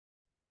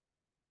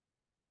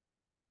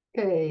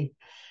Okay,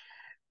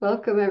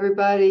 welcome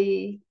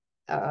everybody.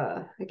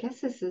 I guess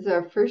this is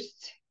our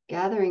first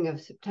gathering of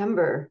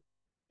September.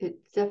 It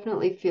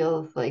definitely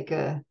feels like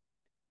a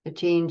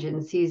change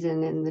in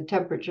season in the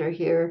temperature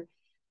here.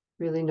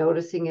 Really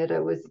noticing it. I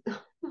was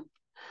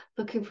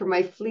looking for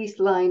my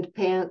fleece-lined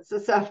pants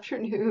this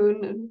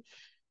afternoon and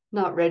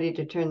not ready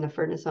to turn the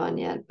furnace on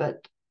yet,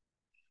 but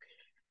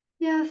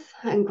yes,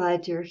 I'm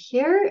glad you're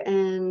here.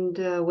 And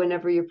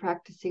whenever you're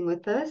practicing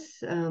with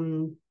us,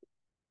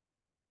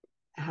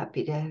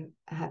 happy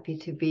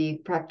to be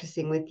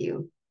practicing with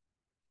you.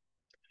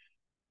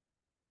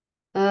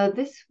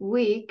 This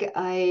week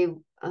I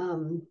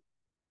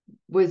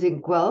was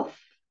in Guelph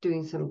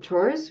doing some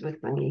chores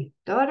with my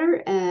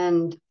daughter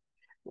and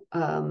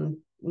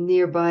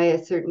nearby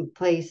a certain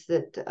place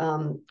that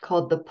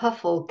called the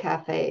Puffle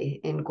Cafe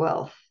in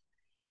Guelph.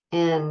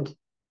 And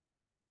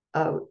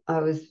I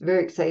was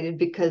very excited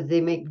because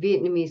they make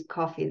Vietnamese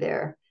coffee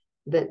there.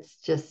 That's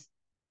just,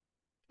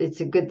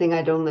 it's a good thing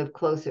I don't live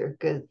closer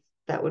because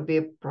that would be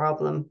a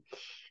problem.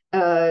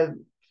 Uh,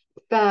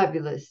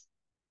 fabulous,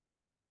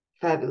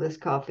 fabulous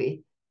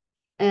coffee.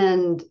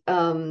 And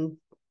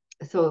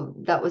so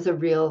that was a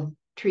real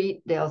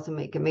treat. They also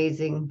make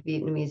amazing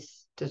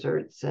Vietnamese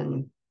desserts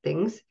and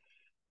things,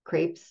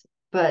 crepes.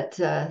 But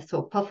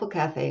so Puffle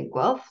Cafe in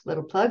Guelph,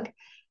 little plug.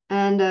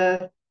 And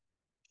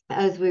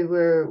as we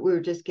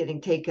were just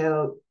getting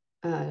takeout,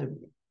 uh,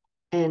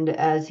 and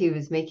as he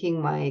was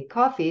making my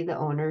coffee, the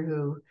owner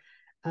who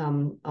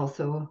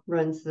also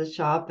runs the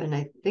shop, and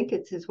I think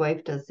it's his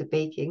wife does the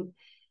baking.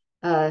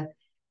 Uh,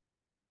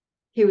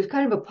 he was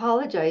kind of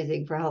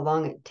apologizing for how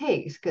long it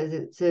takes because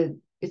it's a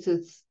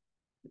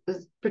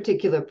this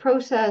particular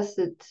process.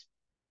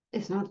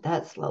 It's not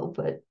that slow,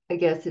 but I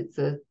guess it's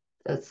a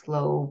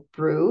slow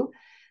brew.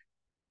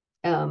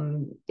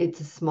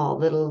 It's a small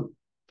little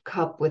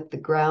cup with the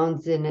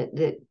grounds in it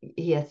that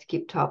he has to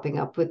keep topping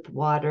up with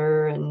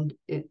water, and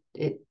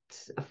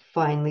it's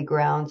finely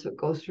ground, so it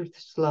goes through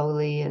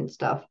slowly and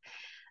stuff.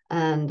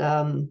 And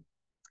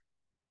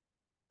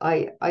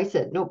I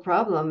said no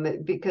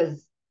problem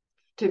because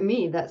to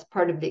me that's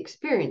part of the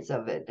experience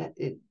of it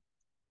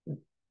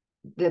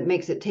that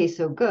makes it taste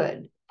so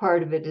good.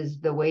 Part of it is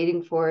the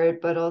waiting for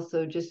it, but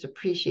also just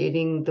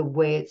appreciating the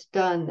way it's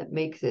done that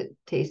makes it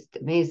taste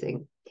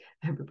amazing.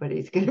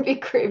 Everybody's going to be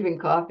craving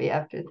coffee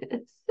after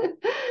this.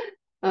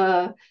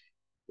 uh,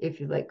 if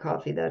you like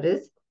coffee, that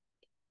is.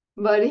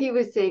 But he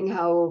was saying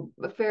how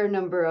a fair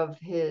number of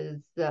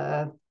his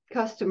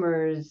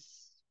customers,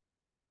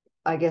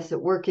 I guess,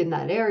 at work in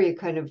that area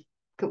kind of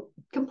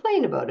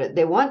complain about it.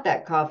 They want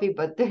that coffee,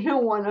 but they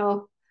don't want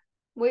to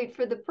wait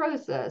for the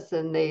process,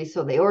 and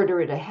they order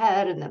it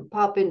ahead and then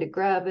pop in to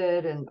grab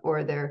it, and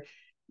or they're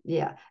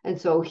yeah. And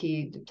so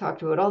he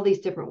talked about all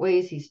these different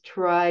ways he's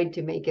tried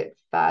to make it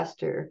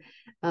faster.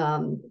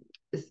 um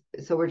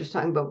so we're just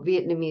talking about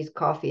Vietnamese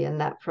coffee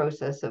and that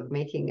process of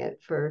making it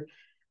for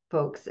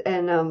folks.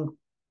 And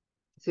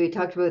so he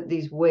talked about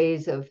these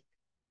ways of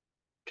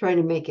trying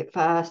to make it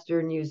faster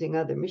and using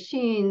other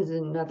machines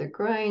and other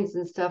grinds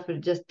and stuff, but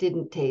it just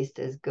didn't taste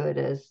as good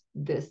as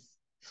this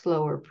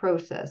slower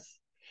process.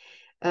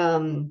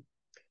 um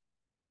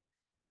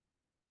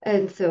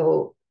And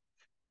so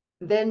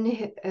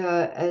then,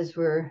 as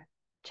we're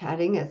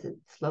chatting, as it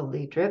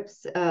slowly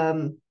drips,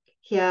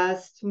 he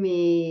asked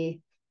me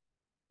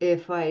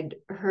if I'd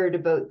heard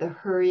about the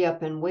hurry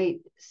up and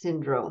wait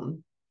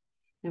syndrome.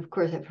 And of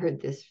course, I've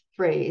heard this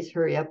phrase,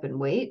 hurry up and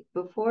wait,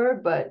 before,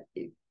 but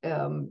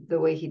the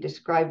way he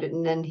described it,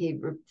 and then he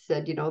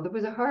said, there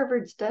was a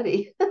Harvard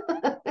study.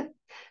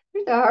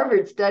 There's a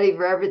Harvard study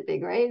for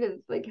everything, right?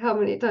 It's like, how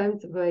many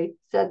times have I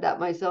said that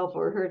myself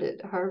or heard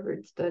it?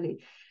 Harvard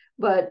study.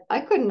 But I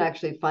couldn't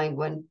actually find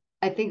one.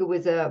 I think it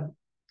was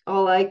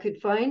all I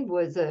could find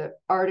was an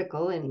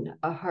article in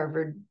a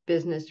Harvard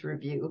Business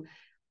Review.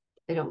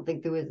 I don't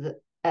think there was,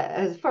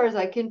 as far as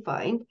I can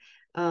find,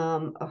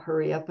 a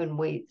hurry up and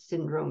wait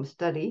syndrome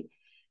study.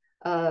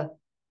 Uh,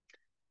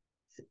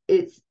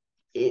 it's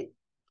it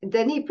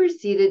Then he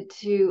proceeded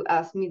to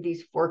ask me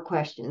these four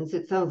questions.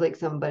 It sounds like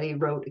somebody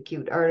wrote a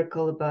cute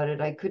article about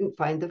it. I couldn't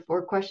find the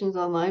four questions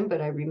online,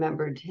 but I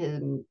remembered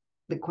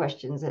the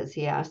questions as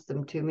he asked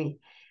them to me.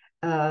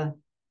 Uh,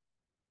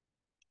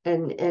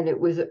 and it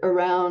was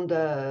around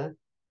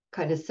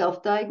kind of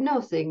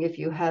self-diagnosing if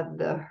you have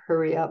the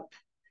hurry up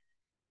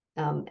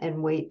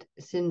and wait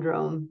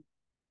syndrome.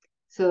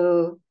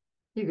 So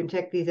you can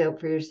check these out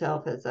for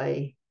yourself as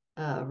I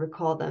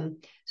recall them.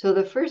 So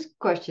the first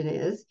question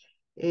is,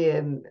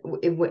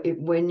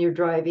 when you're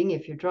driving,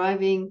 if you're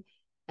driving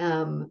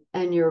and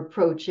you're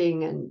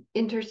approaching an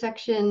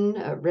intersection,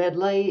 a red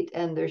light,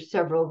 and there's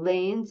several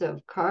lanes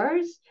of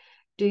cars,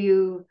 do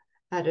you,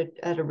 at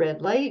a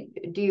red light,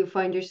 do you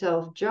find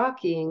yourself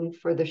jockeying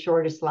for the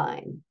shortest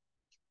line?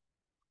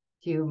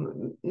 Do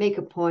you make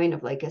a point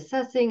of like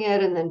assessing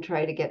it and then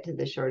try to get to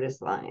the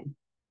shortest line?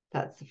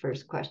 That's the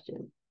first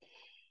question.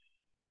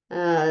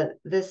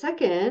 The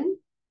second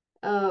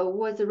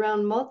was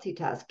around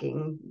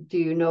multitasking. Do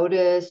you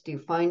notice, do you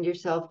find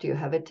yourself, do you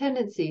have a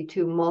tendency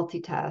to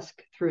multitask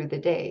through the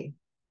day?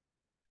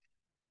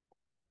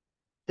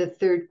 the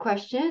third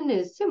question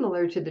is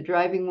similar to the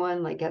driving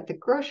one, like at the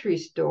grocery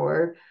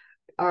store.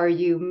 Are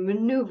you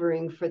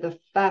maneuvering for the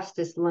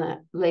fastest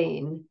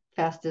lane,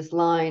 fastest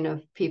line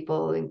of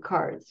people in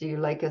carts? You're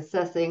like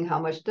assessing how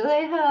much do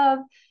they have?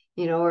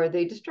 Are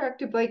they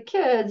distracted by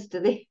kids? Do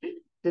they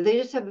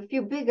just have a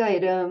few big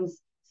items?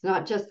 It's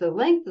not just the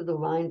length of the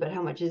line, but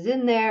how much is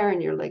in there,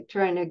 and you're like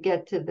trying to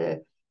get to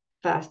the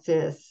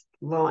fastest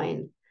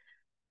line.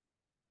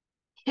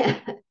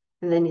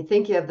 And then you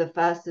think you have the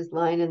fastest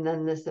line, and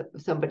then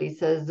somebody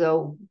says,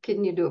 "Oh,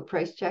 can you do a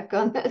price check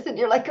on this?" And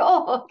you're like,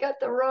 "Oh, I got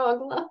the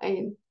wrong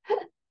line."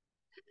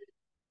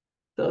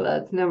 So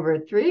that's number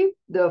three.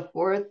 The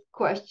fourth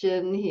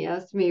question he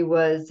asked me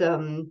was,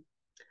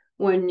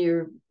 when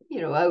you're,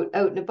 out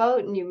and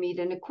about and you meet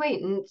an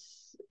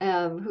acquaintance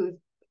who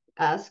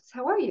asks,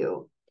 "How are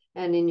you?"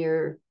 And in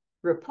your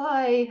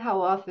reply,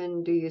 how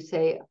often do you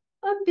say,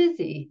 "I'm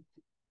busy,"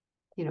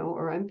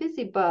 or "I'm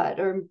busy, but,"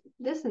 or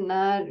this and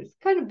that, it's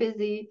kind of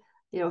busy.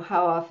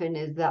 How often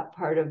is that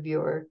part of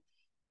your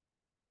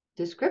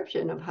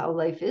description of how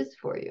life is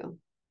for you?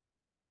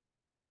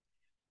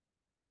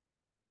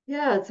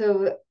 Yeah,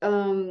 so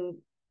and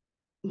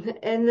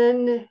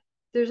then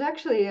there's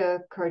actually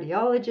a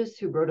cardiologist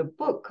who wrote a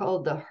book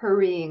called The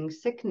Hurrying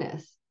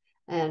Sickness,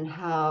 and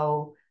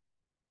how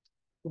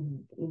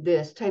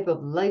this type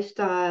of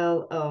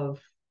lifestyle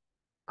of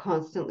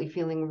constantly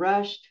feeling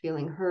rushed,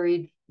 feeling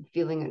hurried,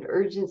 feeling an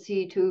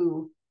urgency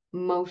to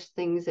most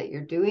things that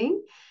you're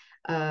doing,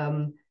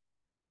 um,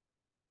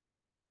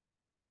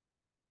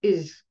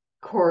 is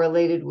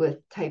correlated with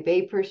type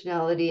A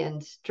personality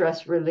and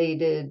stress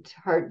related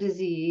heart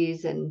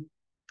disease and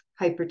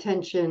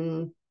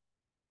hypertension.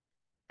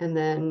 And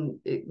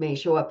then it may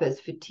show up as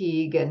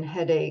fatigue and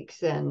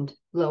headaches and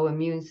low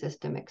immune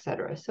system,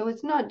 etc. So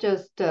it's not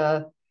just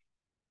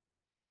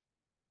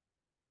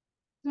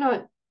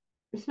not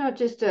it's not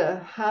just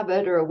a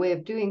habit or a way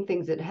of doing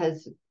things. It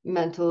has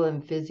mental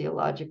and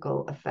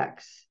physiological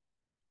effects.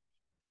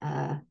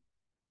 Uh,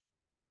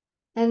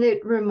 and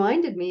it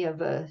reminded me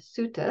of a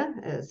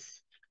sutta,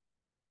 as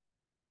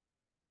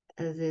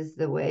is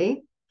the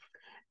way,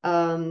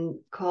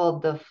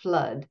 called the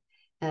flood.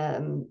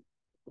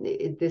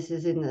 This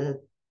is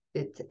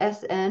it's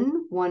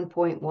SN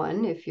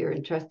 1.1. If you're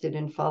interested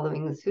in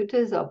following the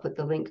suttas, I'll put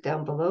the link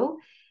down below.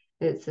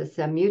 It's a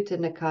Samyutta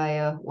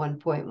Nikaya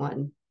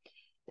 1.1,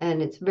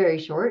 and it's very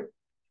short,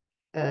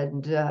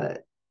 and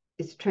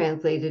it's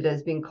translated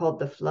as being called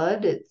the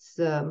flood. It's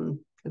the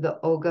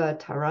Oga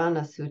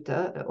Tarana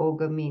Sutta.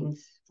 Oga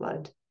means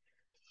flood.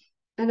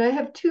 And I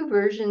have two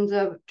versions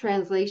of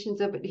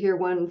translations of it here,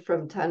 one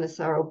from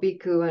Thanissaro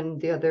Bhikkhu and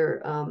the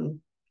other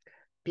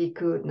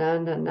Bhikkhu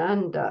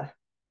Nandananda.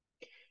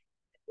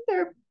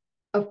 They're,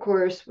 of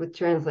course, with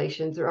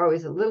translations, they're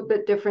always a little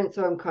bit different,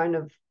 so I'm kind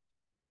of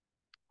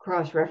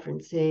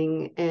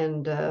cross-referencing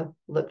and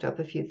looked up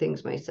a few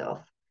things myself.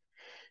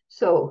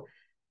 So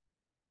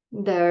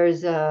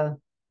there's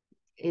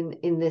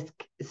in this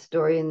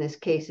story, in this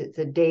case, it's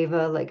a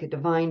deva, like a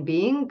divine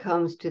being,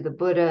 comes to the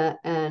Buddha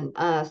and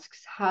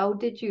asks, "How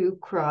did you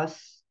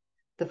cross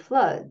the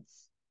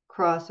floods?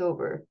 Cross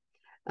over?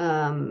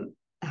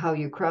 How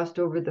you crossed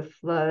over the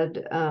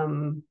flood?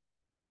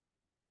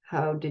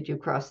 How did you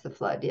cross the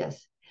flood?"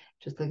 Yes,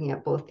 just looking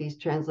at both these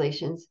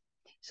translations.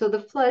 So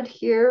the flood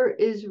here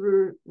is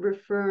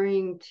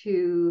referring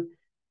to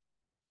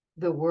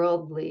the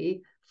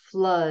worldly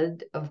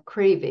flood of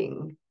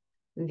craving,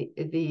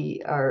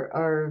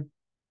 our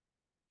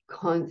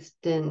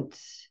constant,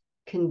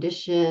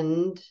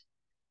 conditioned,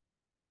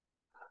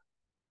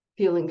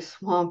 feeling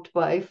swamped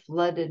by,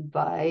 flooded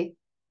by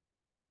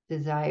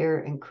desire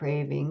and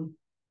craving.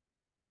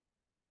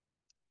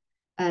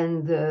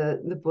 And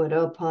the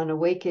Buddha, upon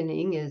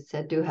awakening, is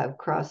said to have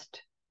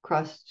crossed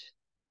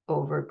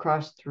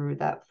through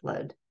that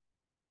flood.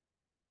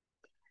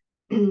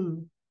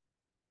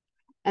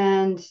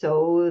 And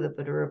so the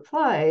Buddha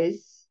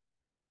replies,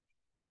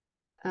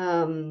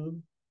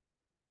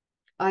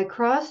 I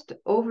crossed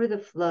over the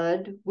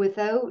flood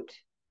without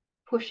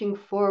pushing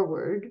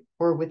forward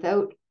or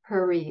without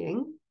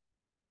hurrying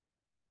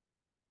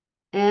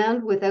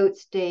and without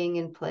staying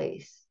in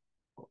place.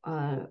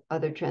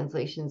 Other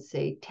translations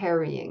say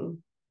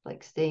tarrying,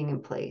 like staying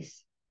in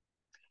place.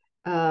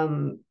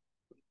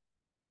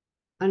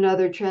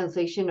 Another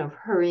translation of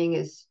hurrying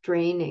is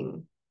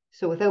straining.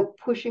 So without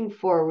pushing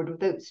forward,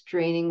 without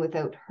straining,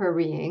 without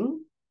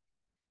hurrying,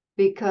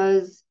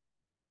 because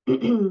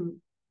when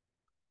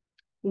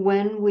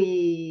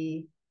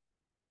we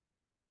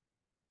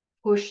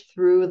push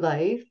through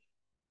life,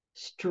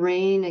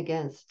 strain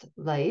against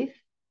life,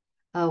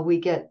 we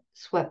get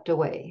swept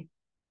away.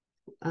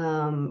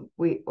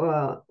 We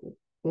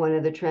One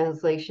of the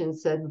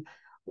translations said,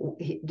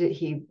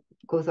 he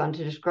goes on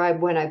to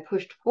describe, when I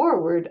pushed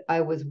forward,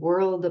 I was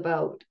whirled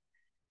about.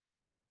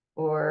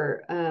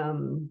 Or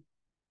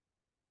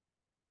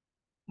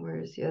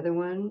where's the other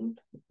one?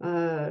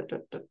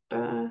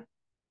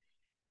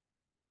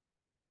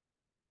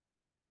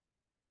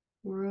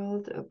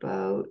 Whirled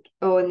about.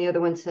 Oh, and the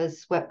other one says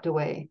swept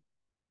away.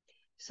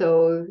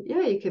 So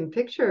yeah, you can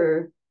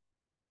picture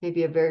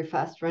maybe a very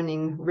fast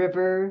running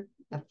river,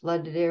 a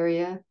flooded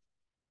area.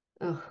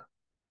 Ugh.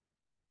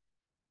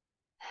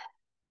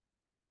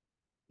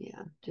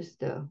 Yeah, just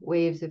the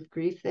waves of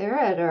grief there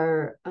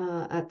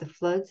at the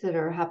floods that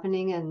are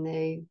happening, and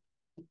the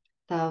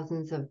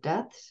thousands of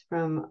deaths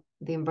from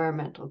the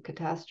environmental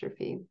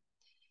catastrophe.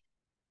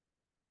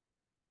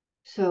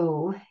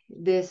 So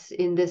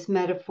in this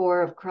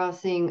metaphor of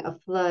crossing a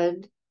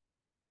flood,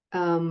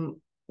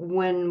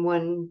 when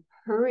one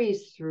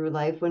hurries through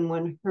life, when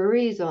one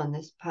hurries on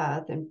this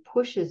path and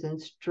pushes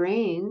and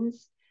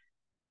strains,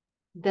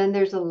 then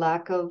there's a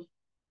lack of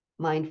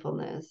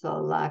mindfulness, a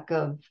lack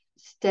of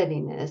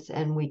steadiness,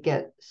 and we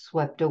get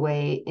swept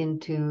away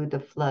into the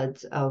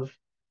floods of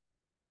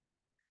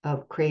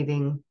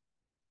craving.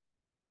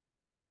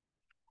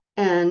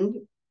 And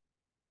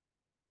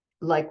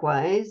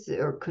likewise,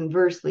 or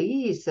conversely,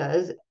 he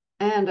says,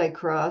 and I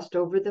crossed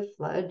over the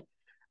flood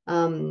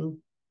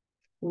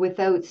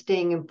without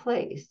staying in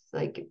place.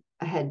 Like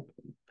I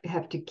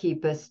have to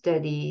keep a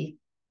steady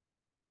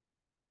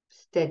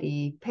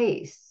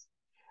pace.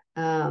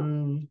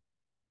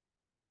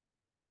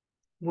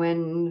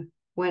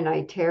 When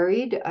I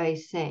tarried, I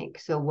sank.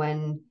 So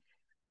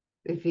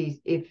if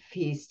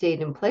he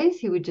stayed in place,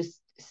 he would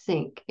just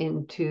sink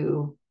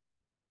into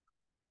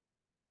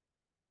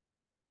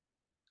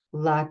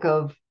lack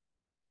of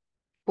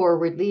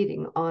forward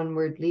leading,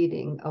 onward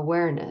leading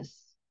awareness.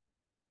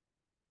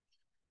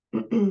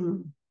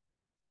 and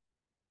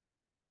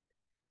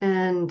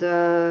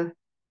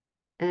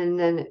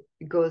then it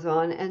goes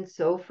on, and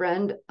so,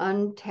 friend,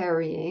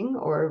 untarrying,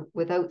 or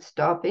without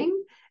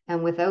stopping,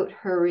 and without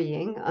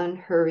hurrying,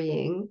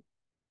 unhurrying,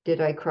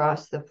 did I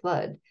cross the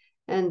flood.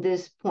 And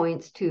this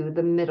points to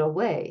the middle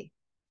way,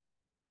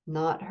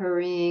 not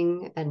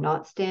hurrying and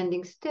not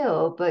standing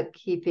still, but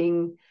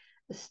keeping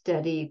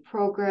steady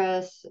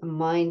progress,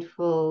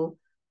 mindful,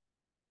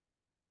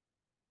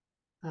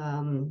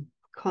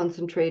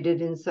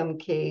 concentrated in some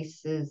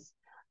cases,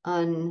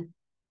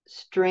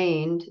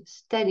 unstrained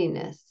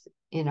steadiness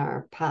in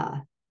our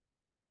path.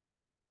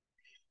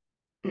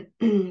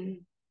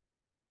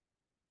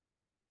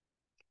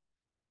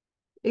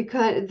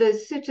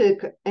 The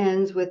sutta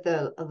ends with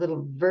a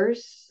little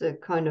verse,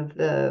 kind of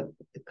a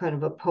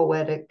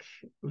poetic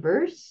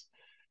verse,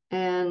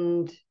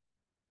 and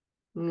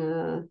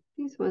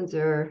these ones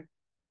are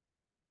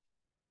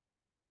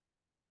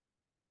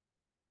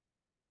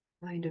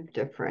kind of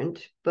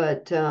different,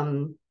 but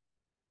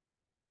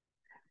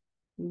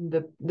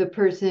the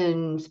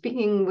person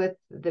speaking with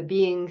the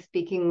being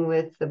speaking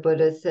with the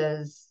Buddha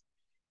says,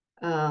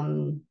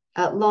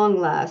 at long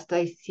last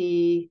I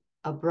see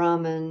a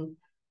Brahmin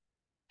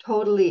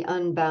totally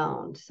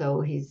unbound.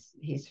 So he's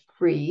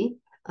free,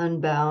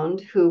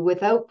 unbound, who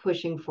without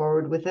pushing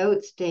forward,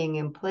 without staying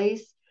in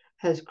place,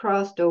 has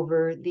crossed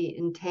over the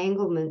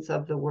entanglements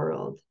of the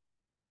world.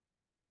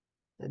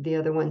 The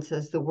other one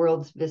says the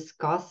world's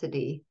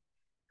viscosity,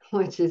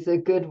 which is a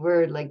good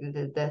word, like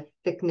the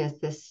thickness,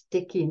 the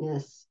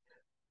stickiness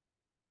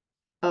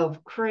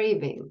of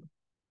craving,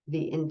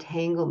 the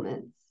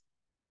entanglements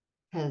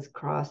has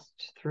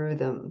crossed through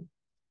them.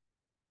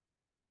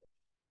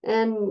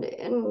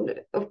 And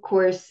of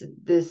course,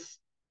 this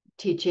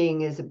teaching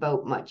is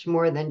about much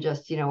more than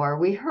just, are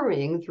we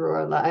hurrying through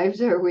our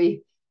lives? Are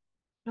we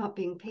not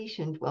being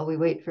patient while we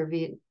wait for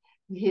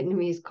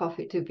Vietnamese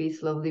coffee to be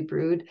slowly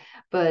brewed?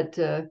 But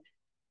so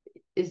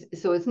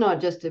it's not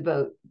just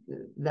about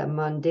the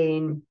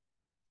mundane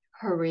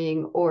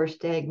hurrying or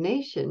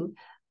stagnation.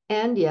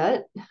 And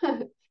yet,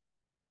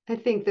 I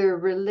think they're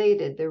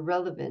related, they're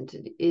relevant.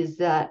 Is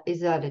that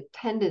a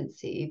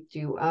tendency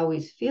to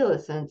always feel a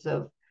sense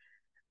of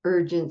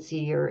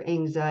urgency or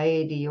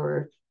anxiety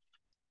or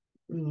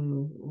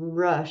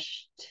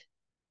rushed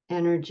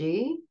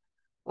energy,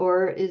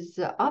 or is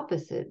the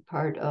opposite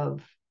part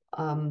of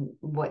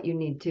what you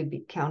need to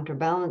be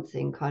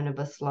counterbalancing, kind of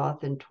a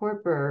sloth and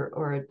torpor,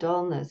 or a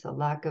dullness, a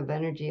lack of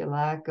energy, a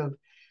lack of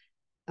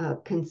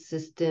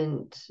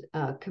consistent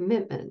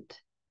commitment?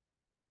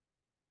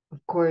 Of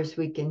course,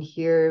 we can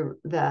hear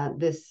that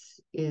this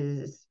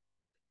is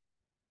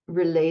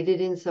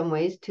related in some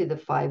ways to the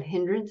 5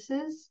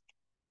 hindrances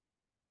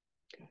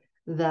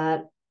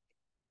that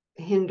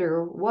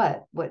hinder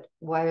what?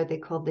 Why are they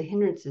called the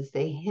hindrances?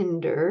 They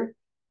hinder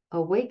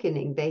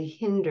awakening, they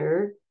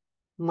hinder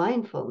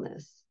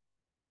mindfulness.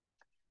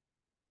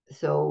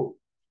 So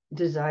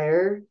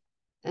desire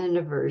and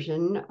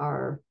aversion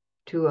are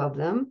 2 of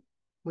them,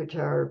 which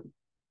are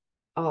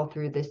all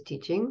through this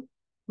teaching.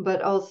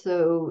 But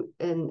also,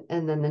 and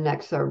then the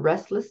next are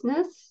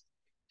restlessness.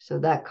 So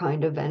that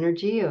kind of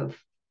energy of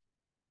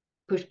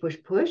push, push,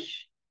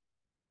 push,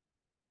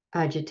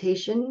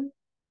 agitation,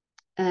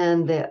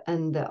 and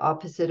the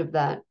opposite of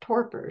that,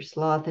 torpor,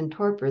 sloth and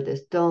torpor,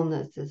 this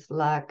dullness, this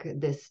lack,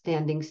 this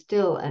standing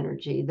still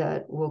energy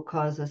that will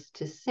cause us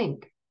to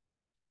sink.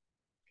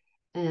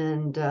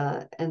 And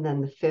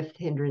then the 5th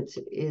hindrance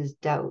is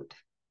doubt.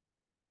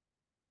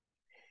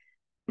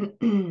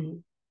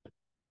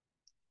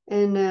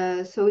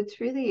 And so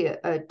it's really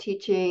a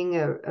teaching,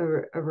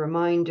 a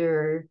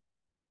reminder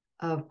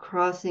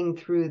crossing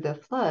through the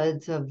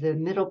floods of the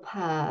middle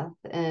path,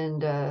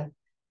 and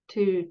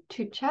to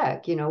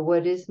check,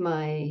 what is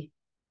my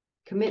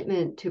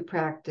commitment to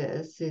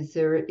practice? Is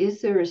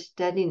there a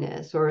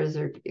steadiness, or is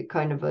there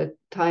kind of a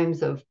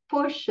times of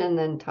push and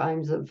then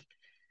times of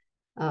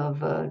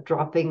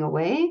dropping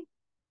away?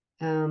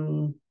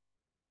 And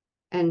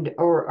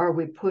or are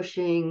we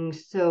pushing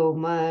so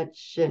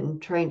much and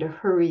trying to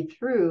hurry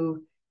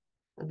through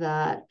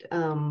that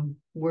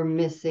we're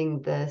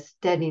missing the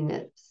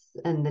steadiness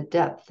and the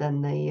depth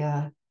and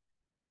the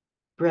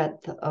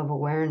breadth of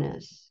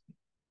awareness?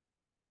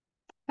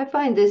 I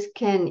find this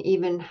can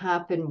even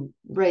happen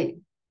right,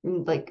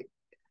 like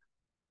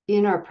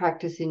in our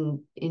practice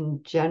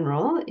in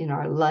general, in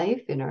our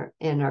life, in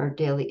our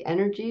daily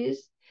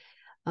energies,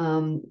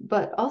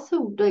 but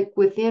also like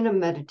within a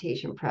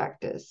meditation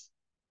practice.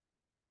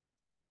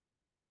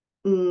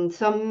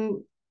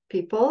 Some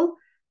people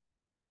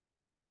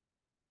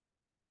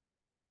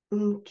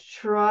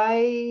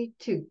try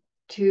to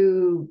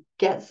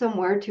get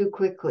somewhere too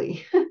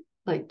quickly,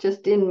 like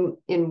just in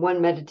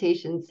one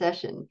meditation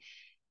session.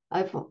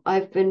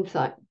 I've been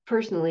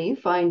personally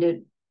find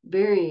it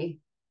very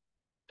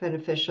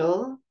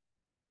beneficial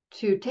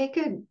to take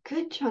a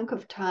good chunk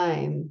of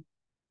time,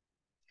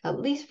 at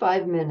least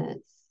 5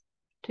 minutes,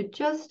 to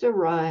just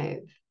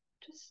arrive,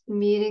 just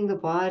meeting the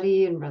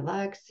body and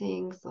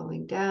relaxing,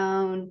 slowing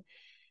down,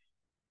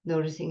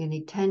 noticing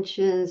any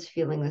tensions,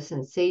 feeling the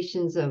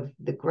sensations of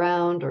the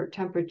ground or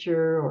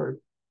temperature or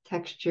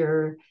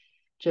texture,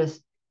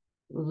 just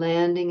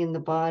landing in the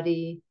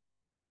body.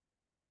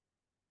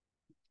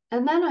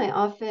 And then I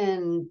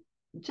often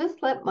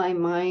just let my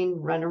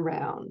mind run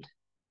around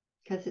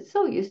because it's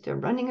so used to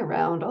running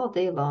around all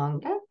day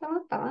long. Da, da,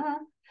 da.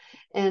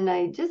 And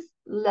I just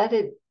let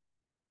it,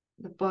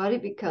 the body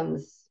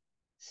becomes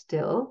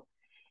still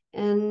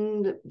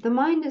and the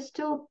mind is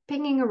still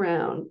pinging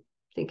around,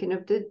 thinking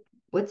of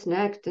what's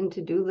next and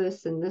to-do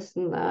lists and this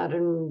and that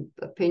and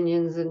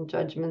opinions and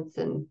judgments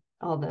and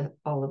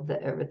all of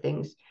the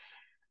everythings.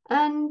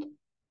 And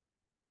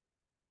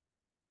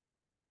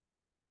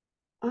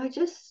I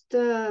just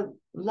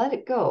let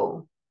it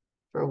go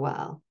for a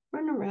while,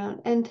 run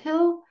around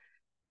until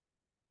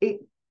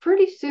it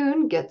pretty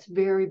soon gets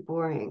very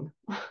boring.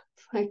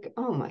 It's like,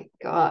 oh my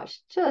gosh,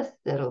 just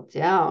settle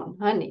down,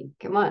 honey,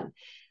 come on.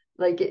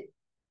 Like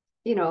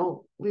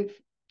we've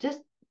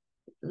just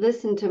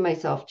listened to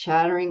myself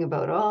chattering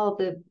about all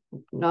the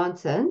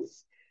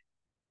nonsense,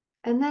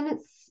 and then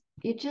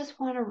you just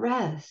want to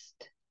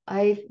rest.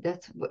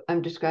 That's what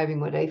I'm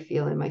describing, what I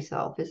feel in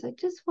myself is I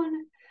just want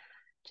to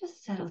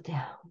just settle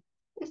down.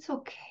 It's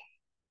okay.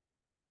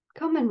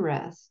 Come and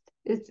rest.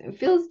 It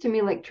feels to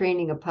me like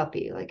training a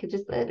puppy. Like I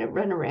just let it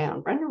run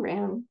around, run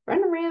around,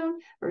 run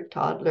around, or a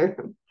toddler,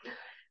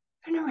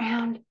 run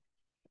around.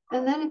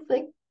 And then it's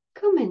like,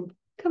 come and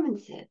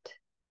sit.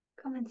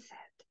 Come and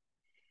sit.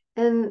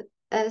 And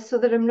so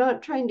that I'm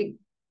not trying to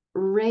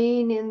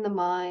rein in the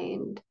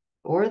mind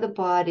or the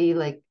body,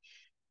 like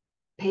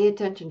pay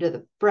attention to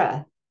the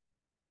breath,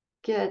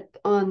 get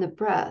on the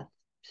breath,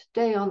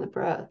 stay on the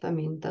breath. I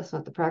mean, that's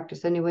not the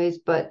practice, anyways,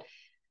 but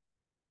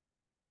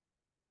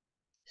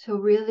so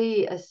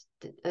really a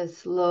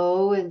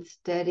slow and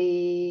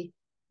steady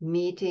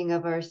meeting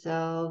of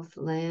ourselves,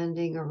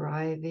 landing,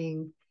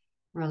 arriving,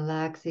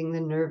 relaxing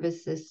the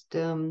nervous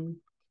system,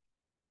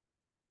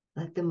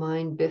 let the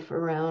mind biff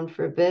around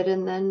for a bit,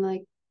 and then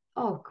like,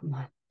 oh, come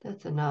on,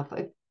 that's enough.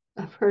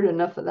 I've heard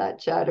enough of that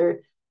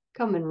chatter.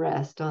 Come and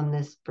rest on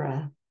this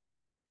breath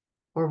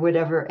or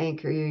whatever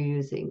anchor you're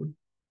using,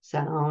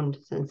 sound,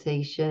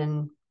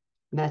 sensation,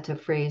 meta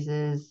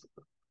phrases.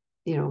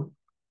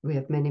 We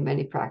have many,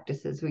 many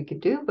practices we could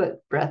do,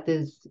 but breath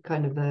is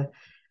kind of a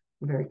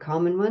very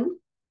common one.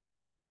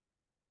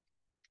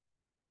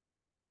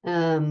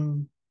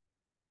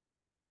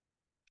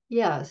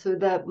 Yeah, so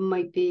that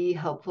might be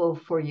helpful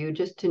for you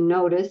just to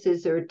notice,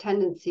 is there a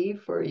tendency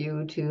for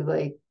you to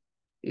like,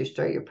 you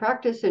start your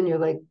practice and you're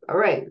like, all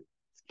right,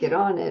 let's get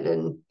on it.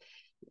 And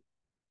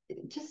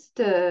just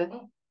that's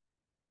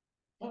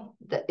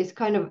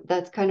kind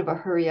of a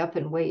hurry up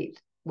and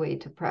wait way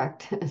to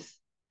practice.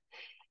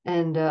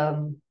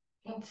 And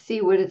see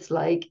what it's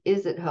like.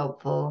 Is it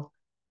helpful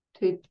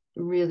to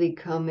really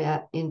come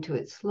into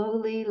it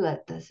slowly,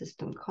 let the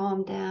system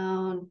calm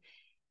down?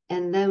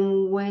 And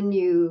then when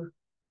you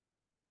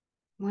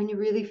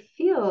really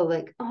feel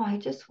like, oh, I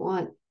just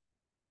want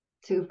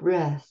to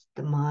rest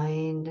the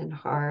mind and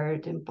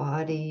heart and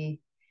body,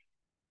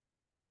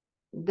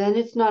 then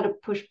it's not a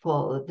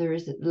push-pull.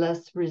 There's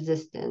less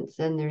resistance,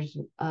 and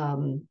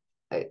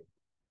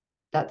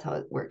that's how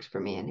it works for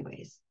me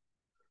anyways.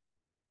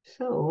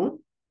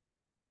 So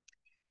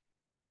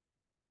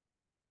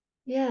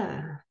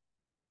yeah, I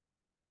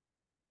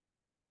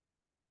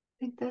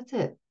think that's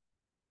it.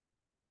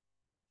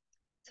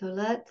 So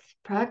let's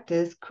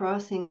practice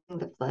crossing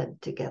the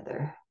flood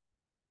together.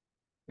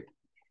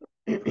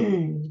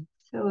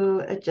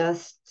 So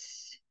adjust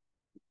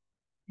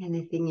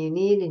anything you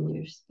need in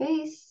your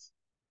space.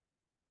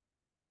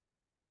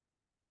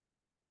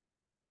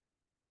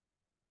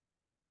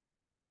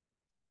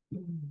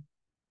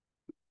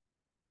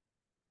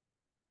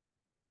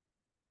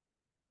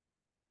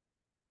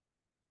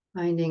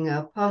 Finding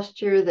a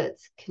posture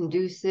that's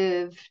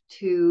conducive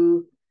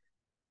to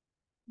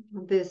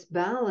this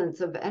balance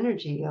of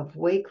energy, of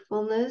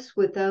wakefulness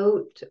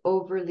without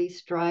overly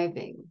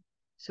striving.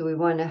 So we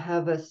want to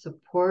have a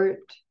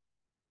support,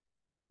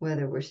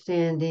 whether we're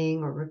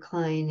standing or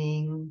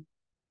reclining,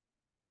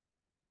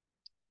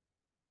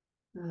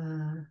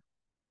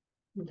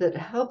 that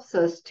helps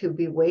us to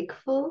be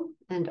wakeful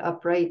and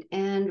upright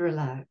and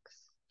relaxed.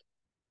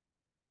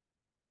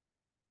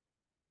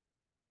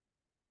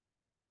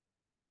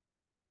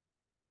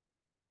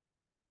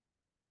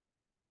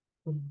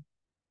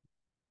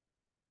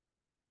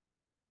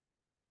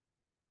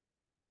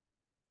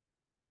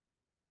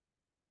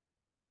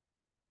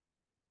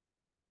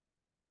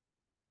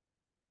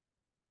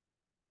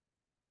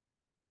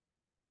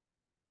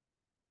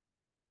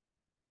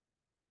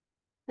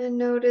 And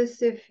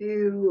notice if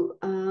you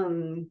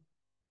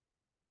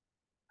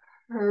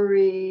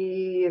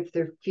hurry, if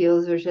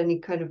there's any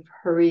kind of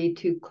hurry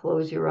to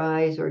close your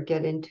eyes or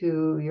get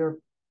into your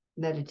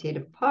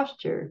meditative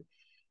posture.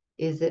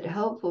 Is it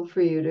helpful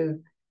for you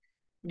to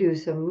do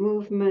some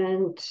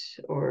movement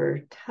or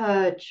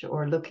touch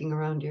or looking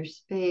around your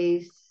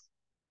space?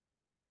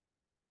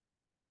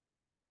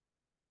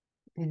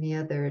 Any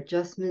other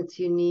adjustments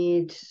you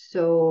need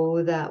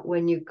so that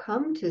when you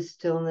come to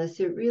stillness,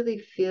 it really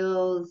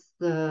feels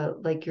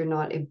like you're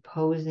not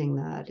imposing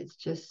that. It's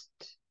just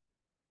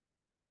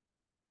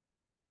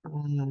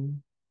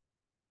um,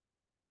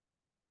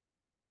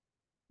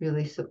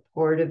 really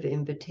supportive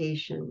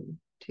invitation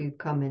to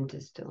come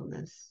into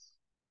stillness.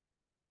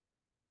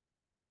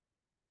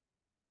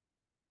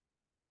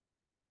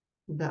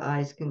 The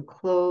eyes can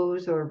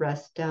close or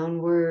rest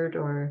downward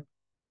or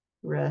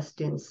rest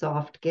in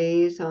soft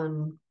gaze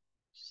on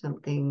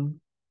something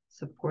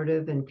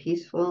supportive and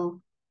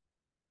peaceful.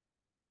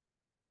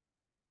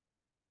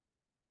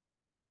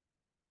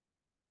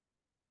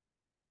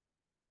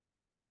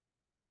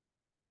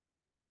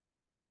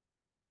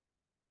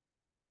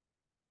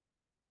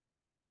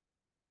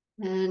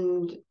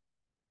 And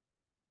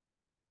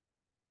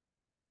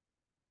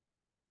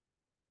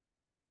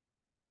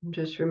I'm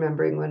just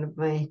remembering one of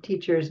my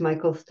teachers,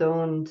 Michael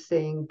Stone,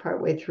 saying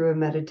partway through a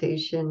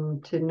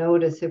meditation to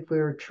notice if we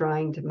were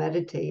trying to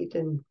meditate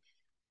and,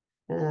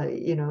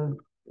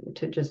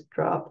 to just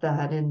drop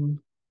that. And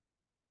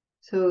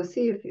so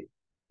see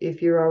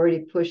if you're already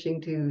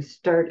pushing to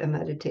start a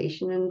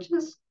meditation and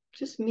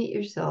just meet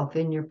yourself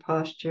in your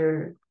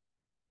posture.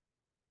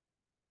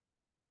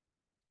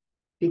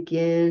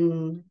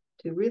 Begin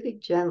to really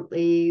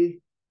gently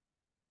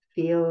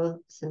feel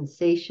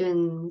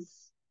sensations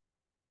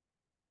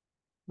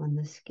on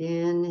the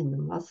skin and the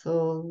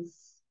muscles.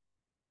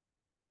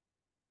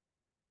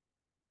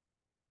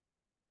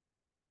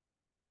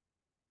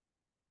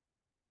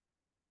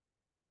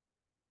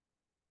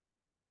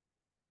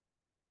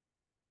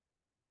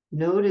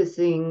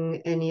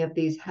 Noticing any of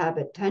these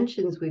habit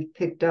tensions we've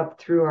picked up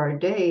through our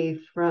day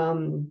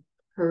from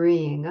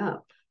hurrying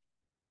up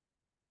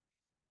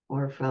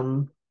or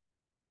from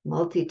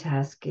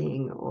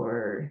multitasking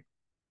or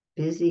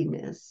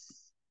busyness.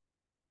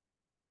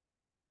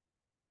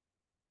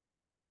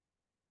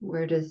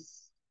 Where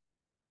does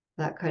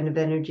that kind of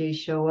energy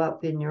show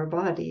up in your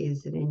body?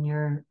 Is it in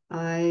your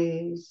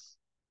eyes,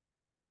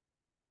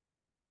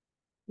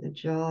 the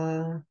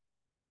jaw?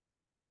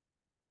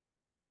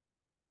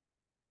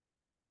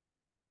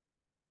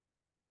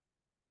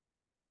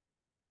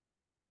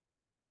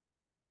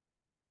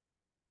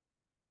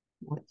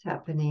 What's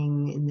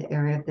happening in the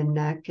area of the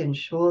neck and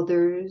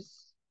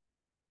shoulders?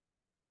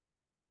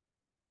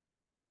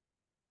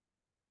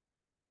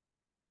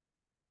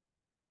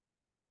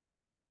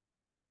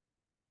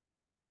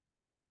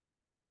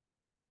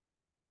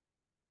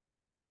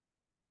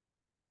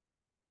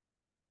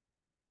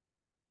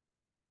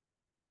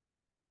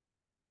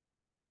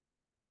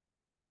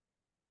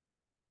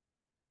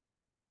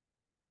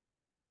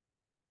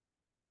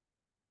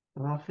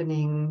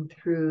 Softening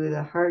through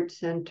the heart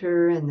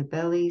center and the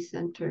belly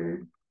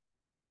center.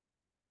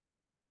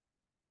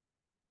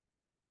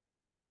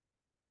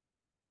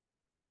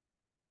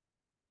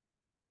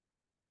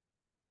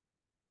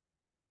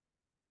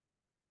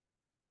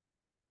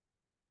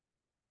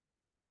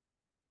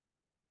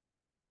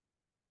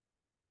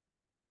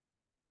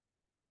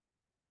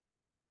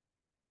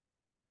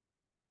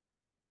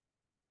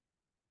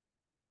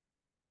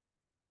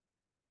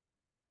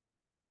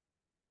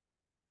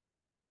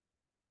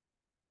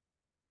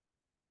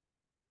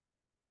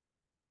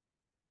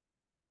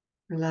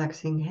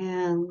 Relaxing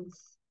hands.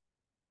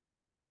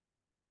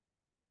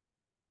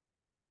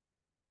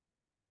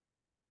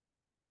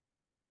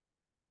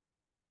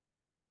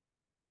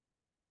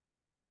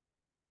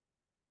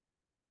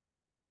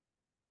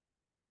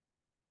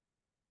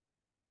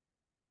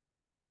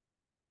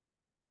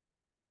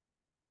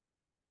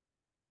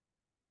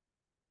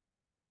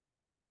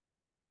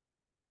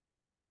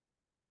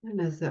 And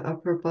as the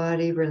upper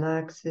body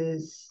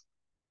relaxes,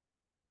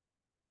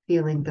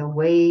 feeling the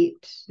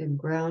weight and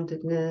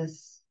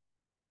groundedness,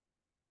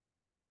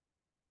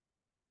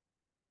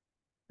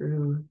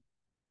 through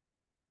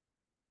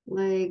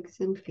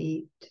legs and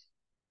feet.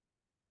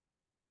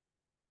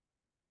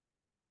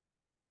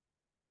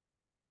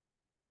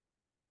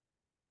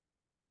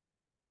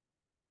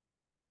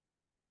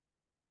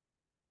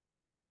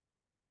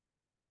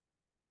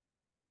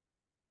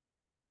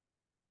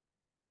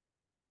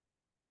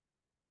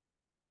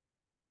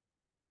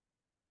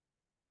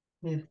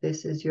 If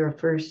this is your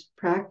first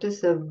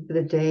practice of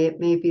the day, it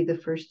may be the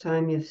first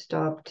time you've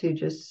stopped to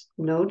just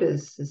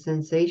notice the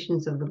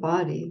sensations of the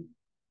body,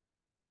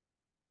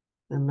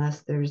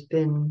 unless there's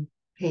been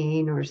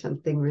pain or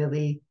something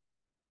really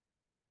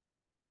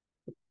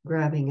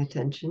grabbing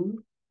attention.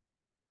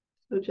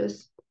 So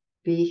just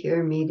be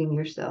here meeting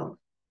yourself.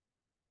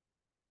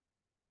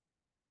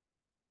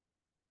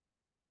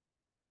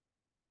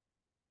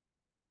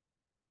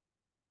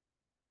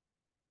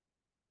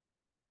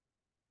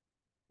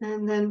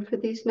 And then for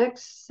these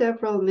next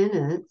several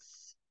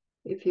minutes,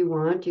 if you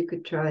want, you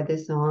could try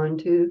this on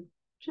to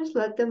just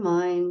let the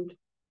mind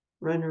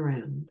run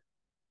around.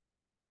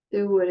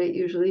 Do what it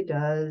usually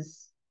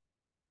does.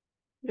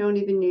 You don't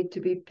even need to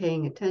be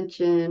paying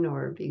attention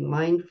or being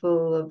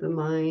mindful of the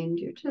mind.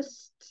 You're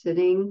just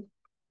sitting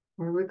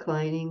or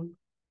reclining.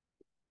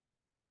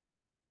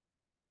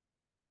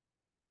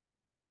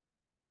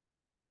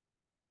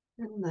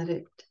 And let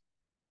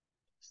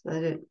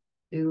it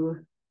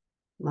do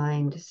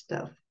mind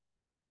stuff.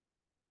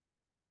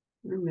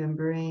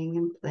 Remembering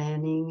and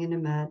planning and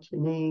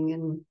imagining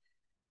and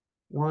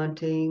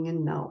wanting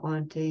and not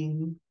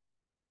wanting.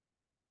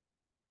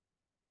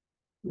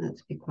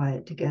 Let's be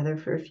quiet together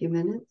for a few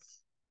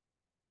minutes.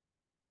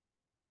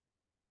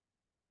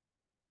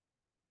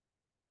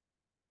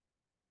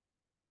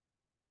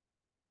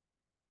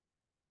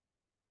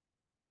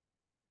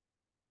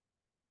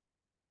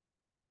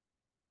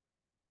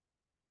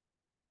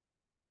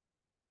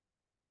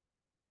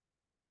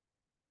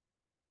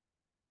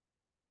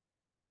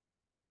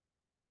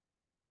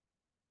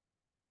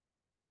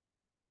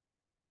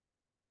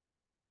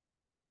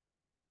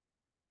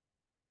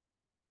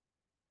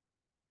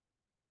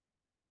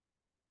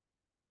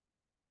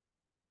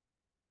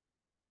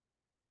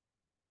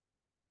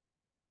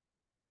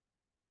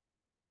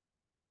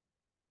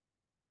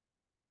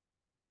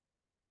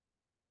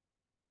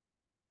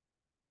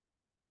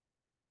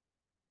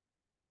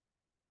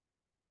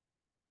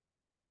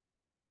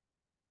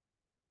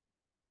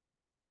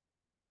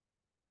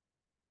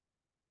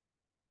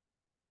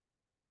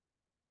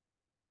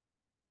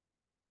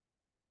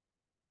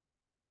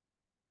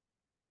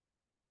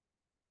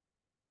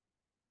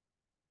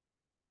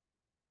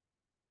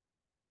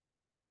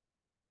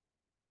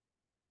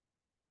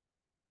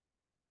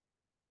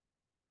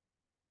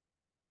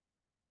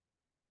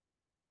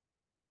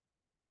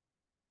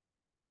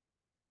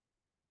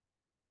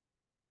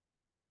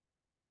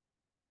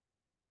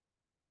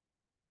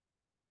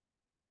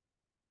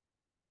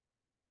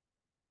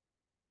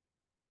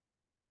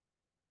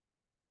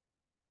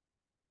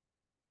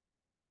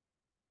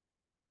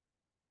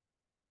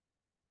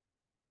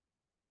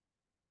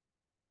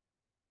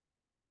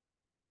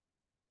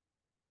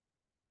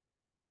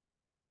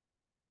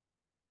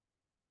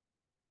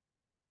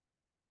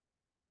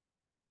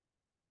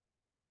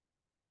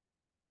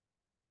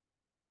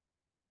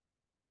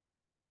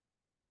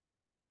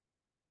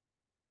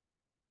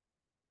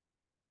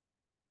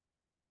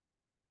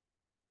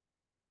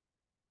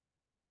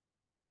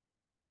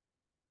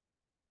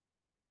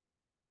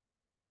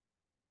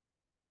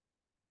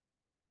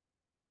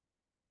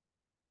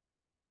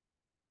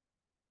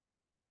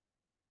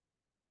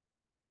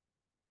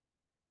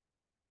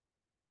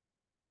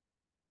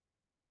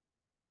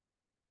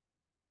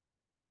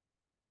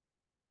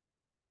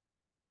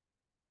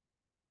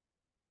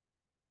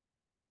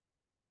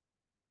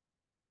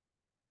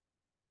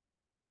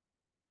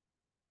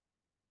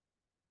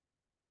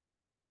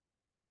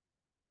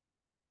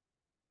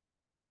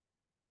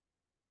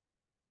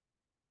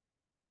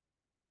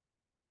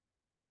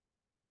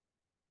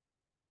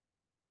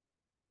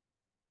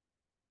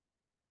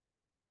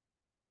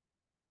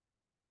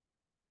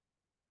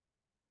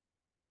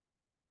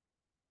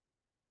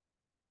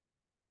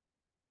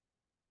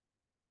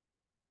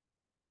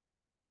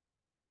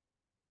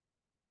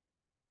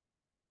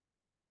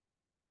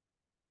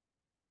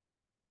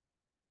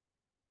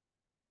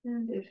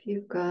 And if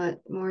you've got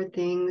more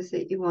things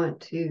that you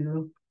want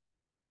to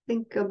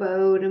think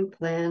about and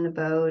plan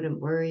about and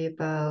worry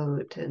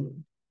about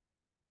and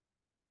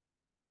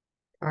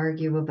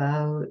argue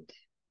about,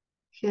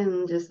 you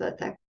can just let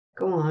that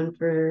go on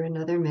for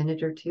another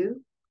minute or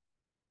two.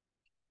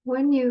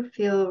 When you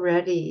feel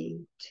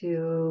ready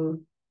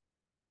to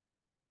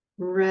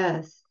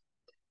rest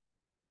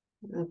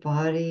the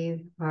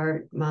body,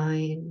 heart,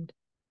 mind,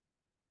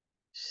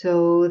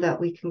 so that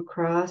we can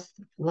cross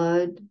the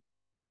flood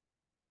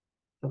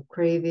of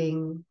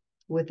craving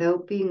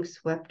without being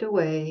swept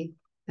away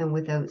and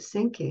without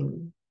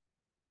sinking,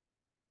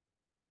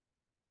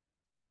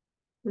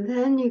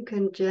 then you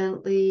can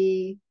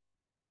gently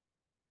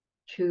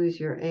choose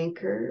your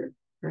anchor,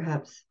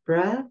 perhaps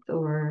breath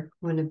or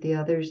one of the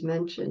others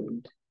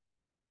mentioned.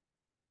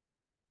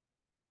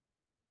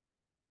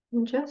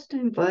 And just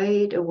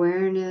invite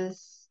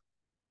awareness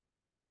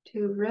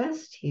to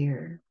rest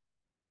here,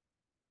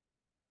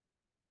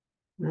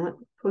 not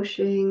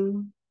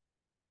pushing,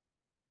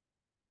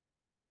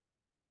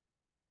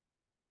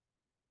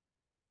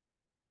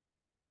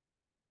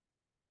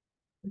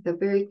 with a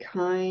very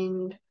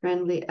kind,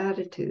 friendly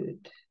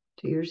attitude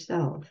to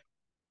yourself.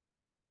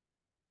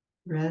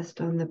 Rest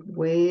on the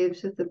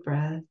waves of the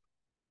breath,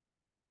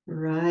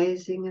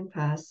 rising and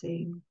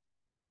passing,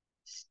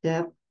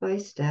 step by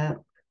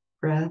step,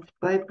 breath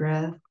by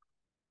breath,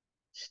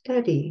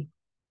 steady.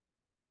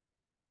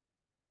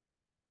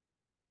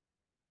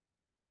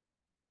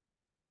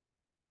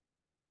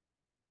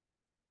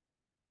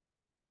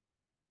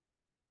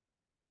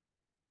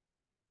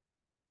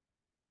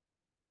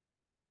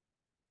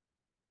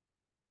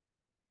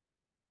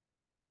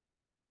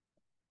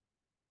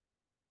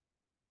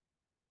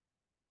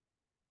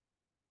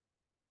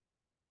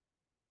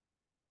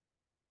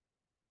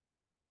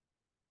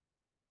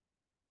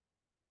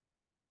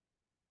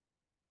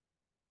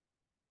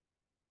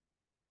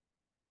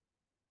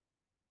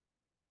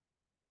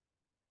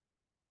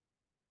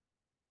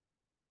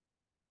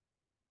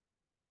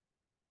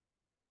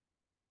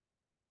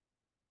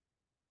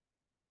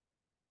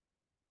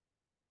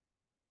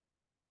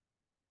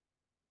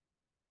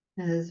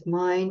 As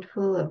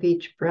mindful of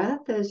each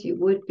breath as you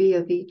would be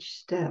of each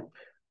step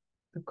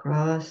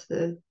across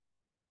the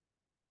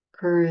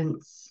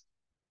currents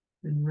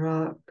and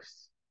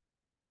rocks.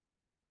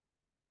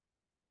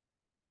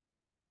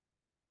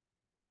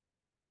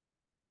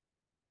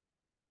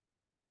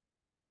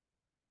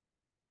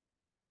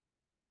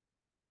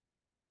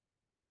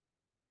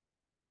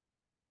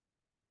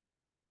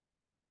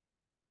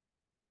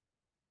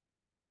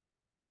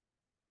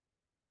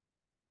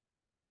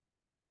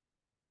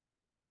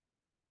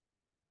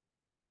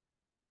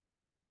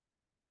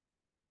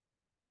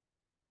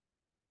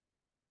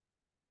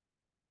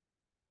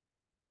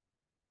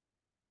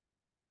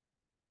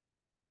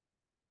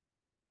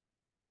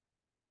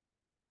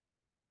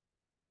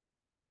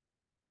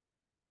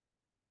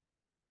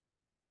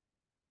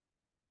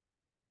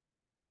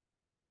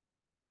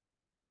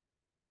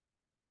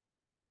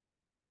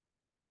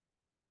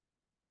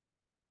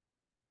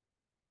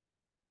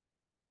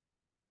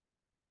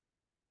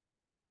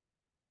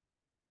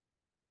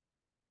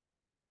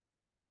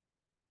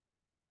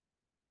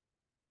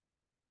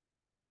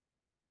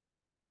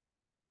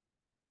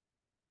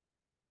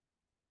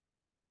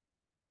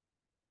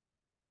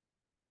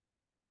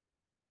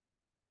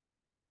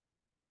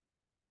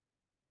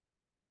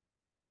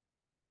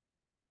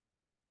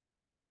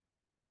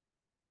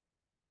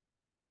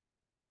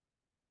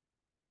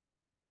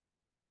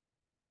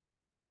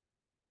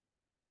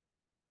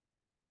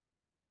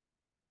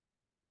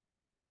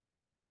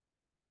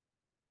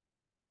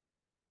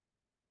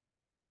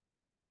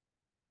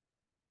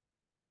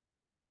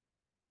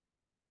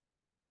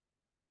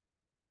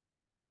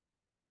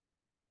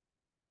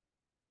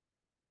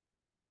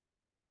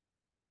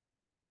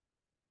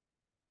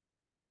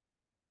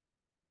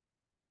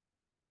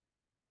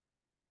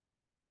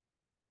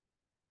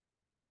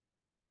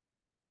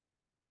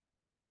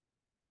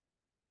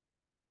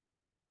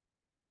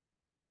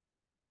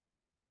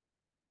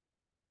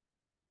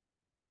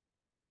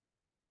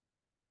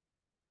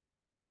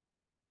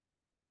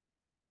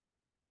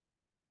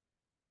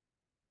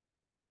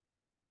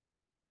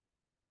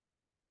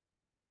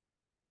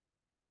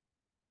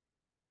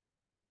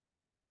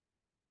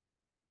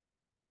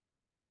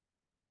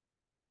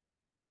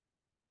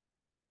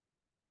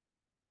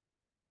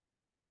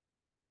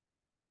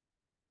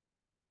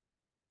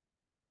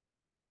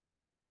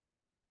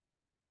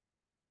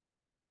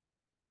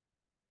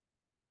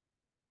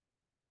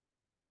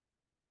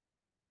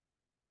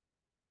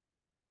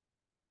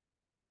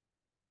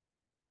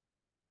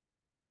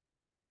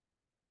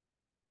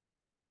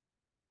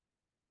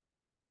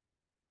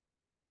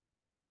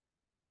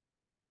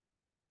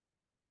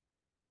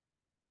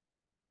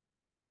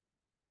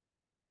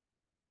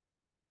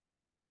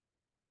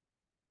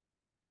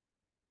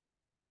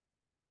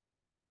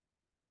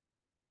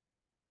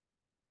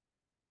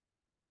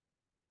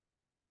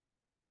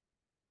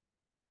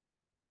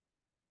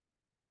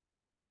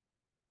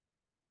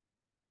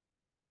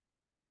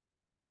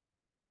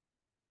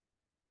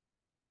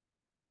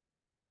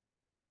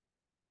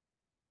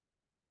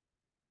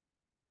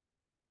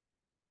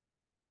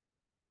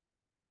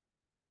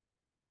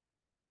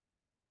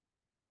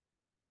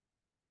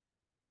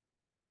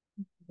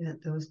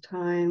 At those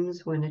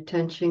times when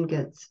attention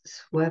gets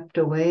swept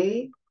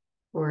away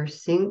or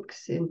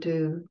sinks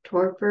into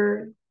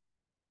torpor,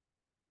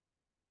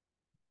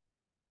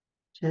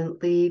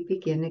 gently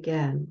begin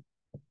again.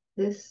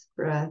 This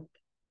breath,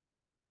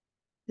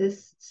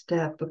 this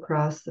step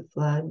across the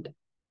flood.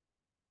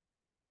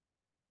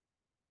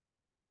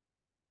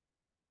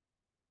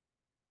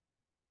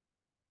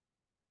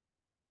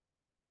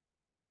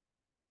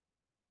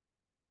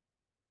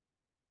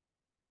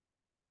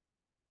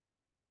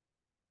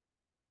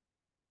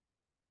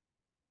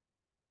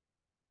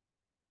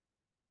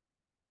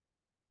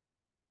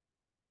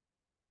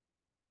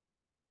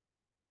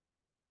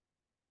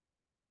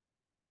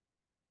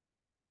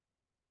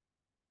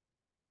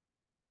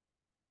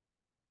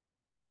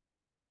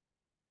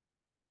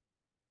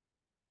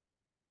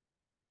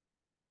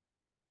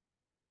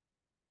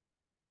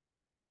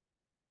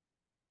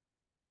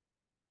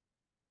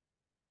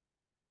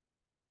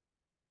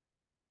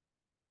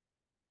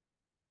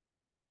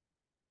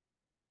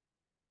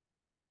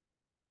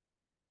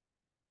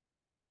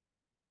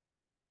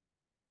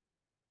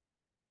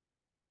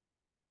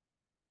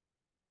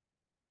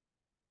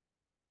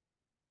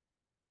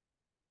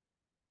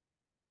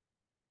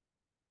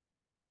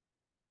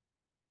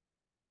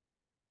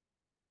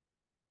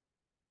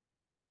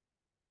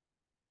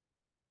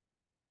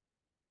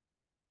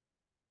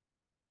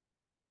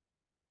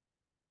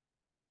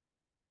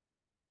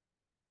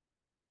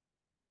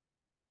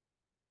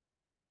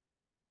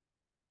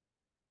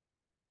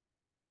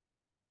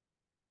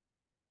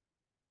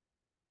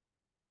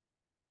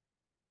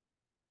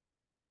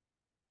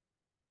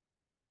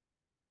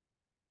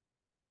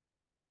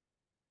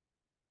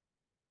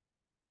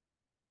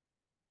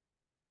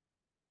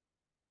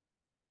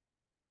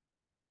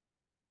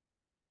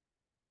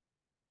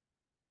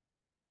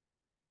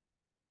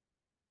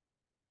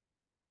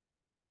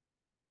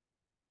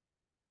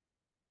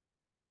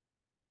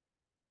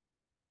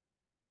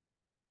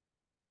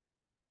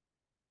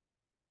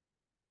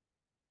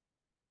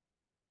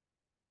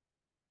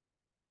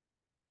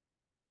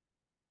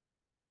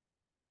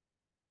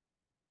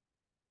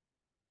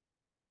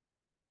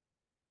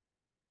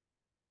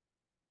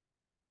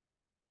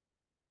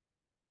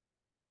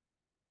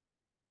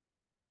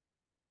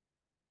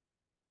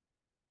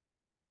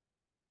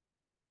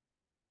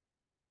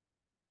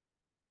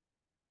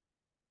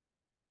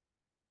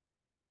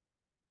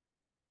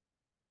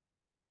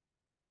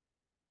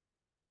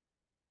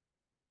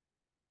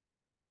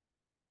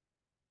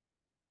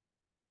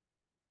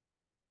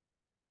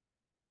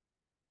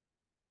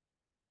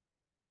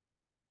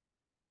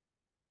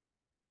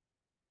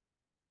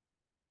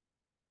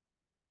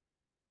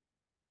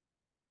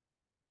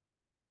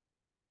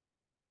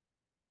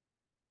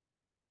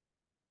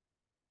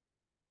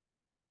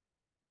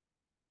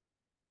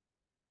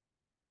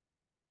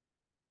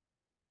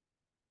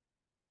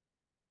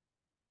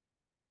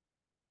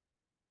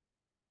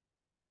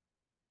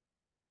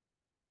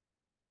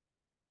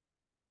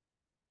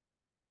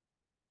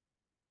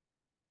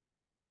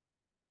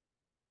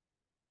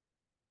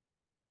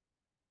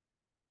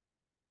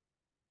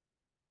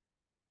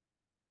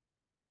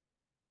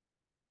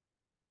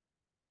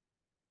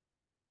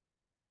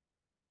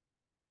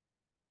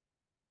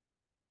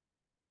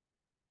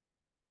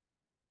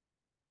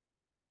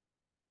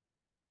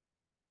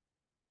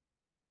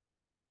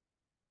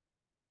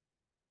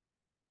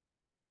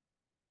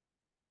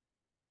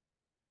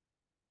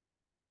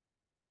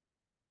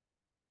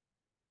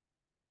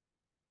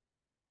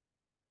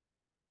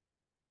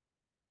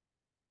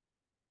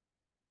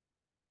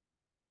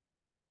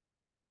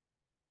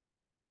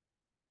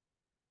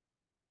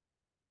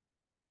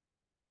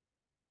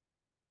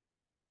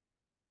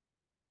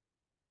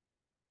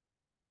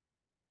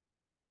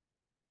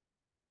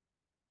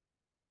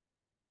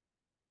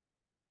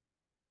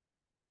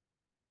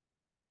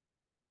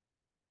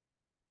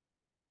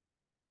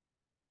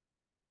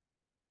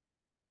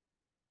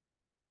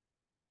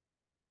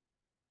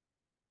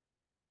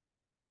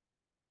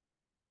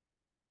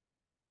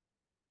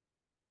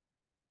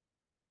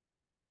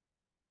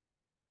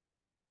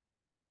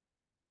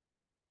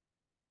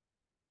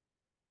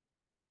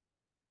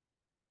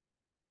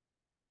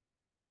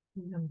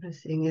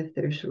 Noticing if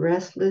there's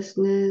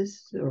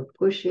restlessness or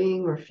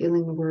pushing or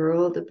feeling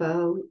whirled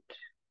about.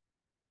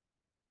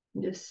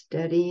 Just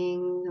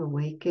steadying,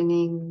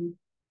 awakening.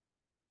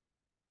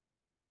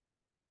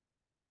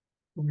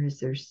 Or is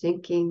there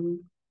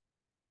sinking,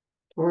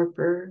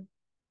 torpor?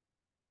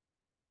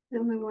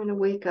 Then we want to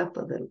wake up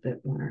a little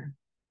bit more,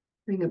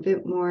 bring a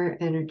bit more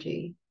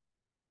energy.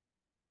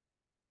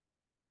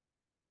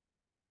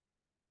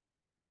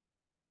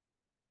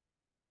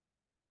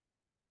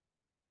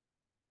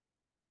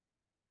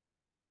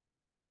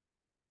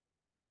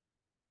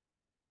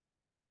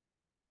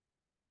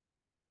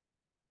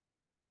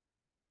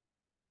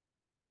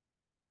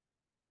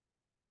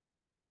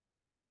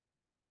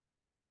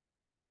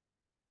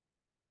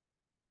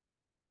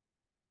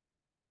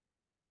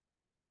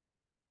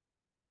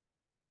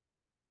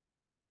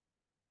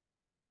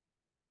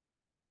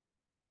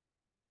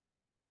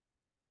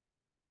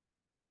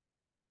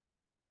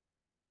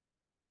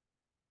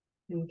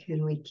 And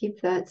can we keep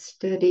that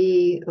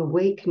steady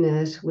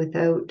awakeness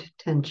without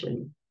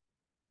tension?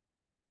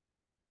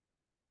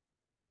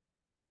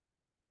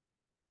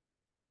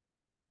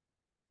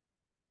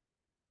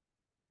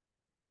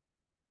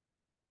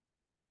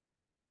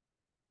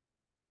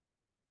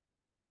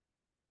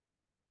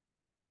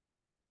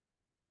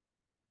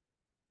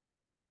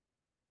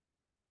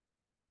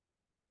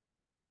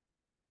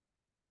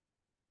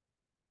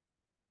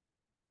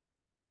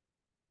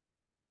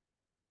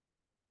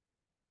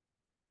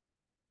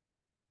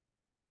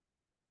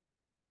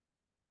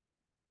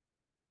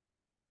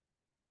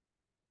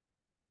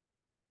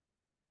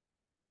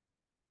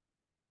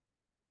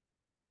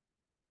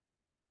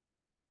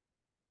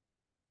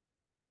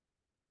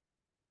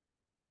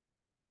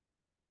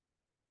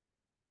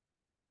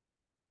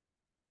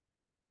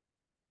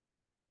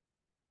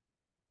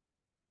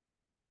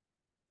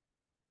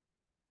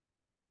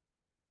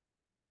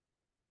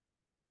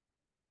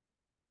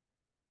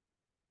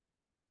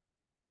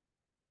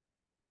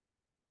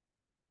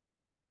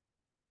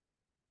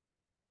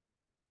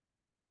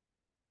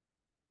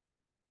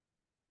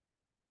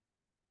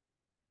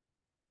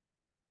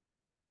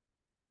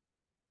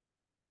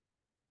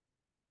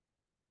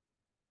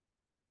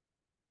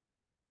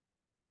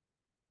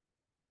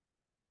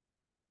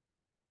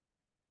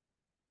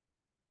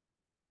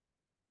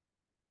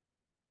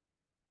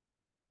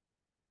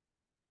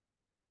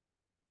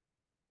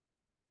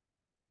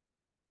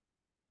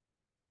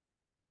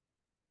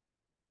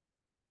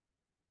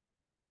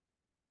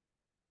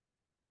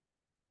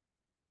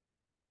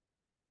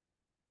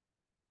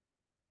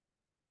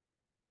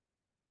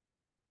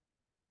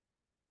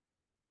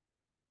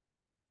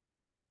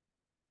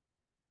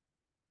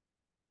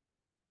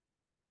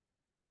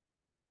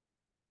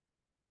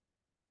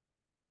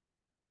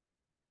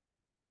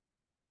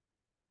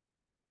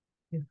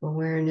 If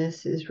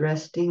awareness is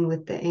resting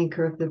with the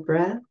anchor of the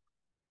breath,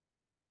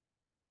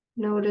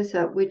 notice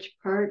at which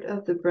part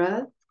of the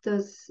breath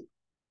does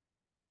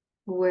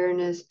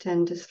awareness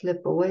tend to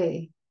slip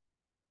away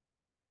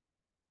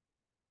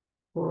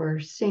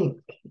or sink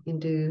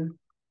into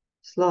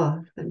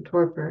sloth and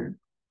torpor.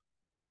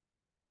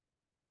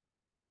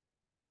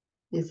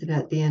 Is it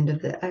at the end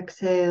of the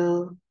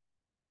exhale,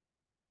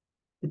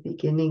 the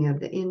beginning of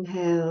the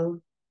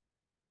inhale?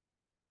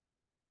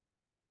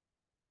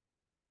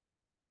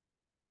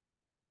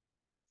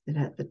 Is it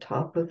at the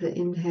top of the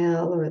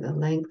inhale or the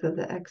length of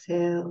the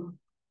exhale?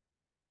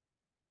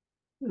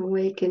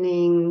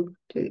 Awakening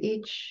to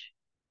each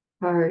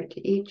part,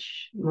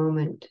 each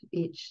moment,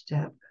 each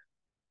step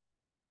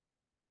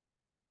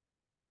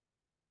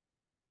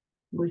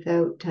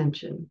without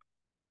tension.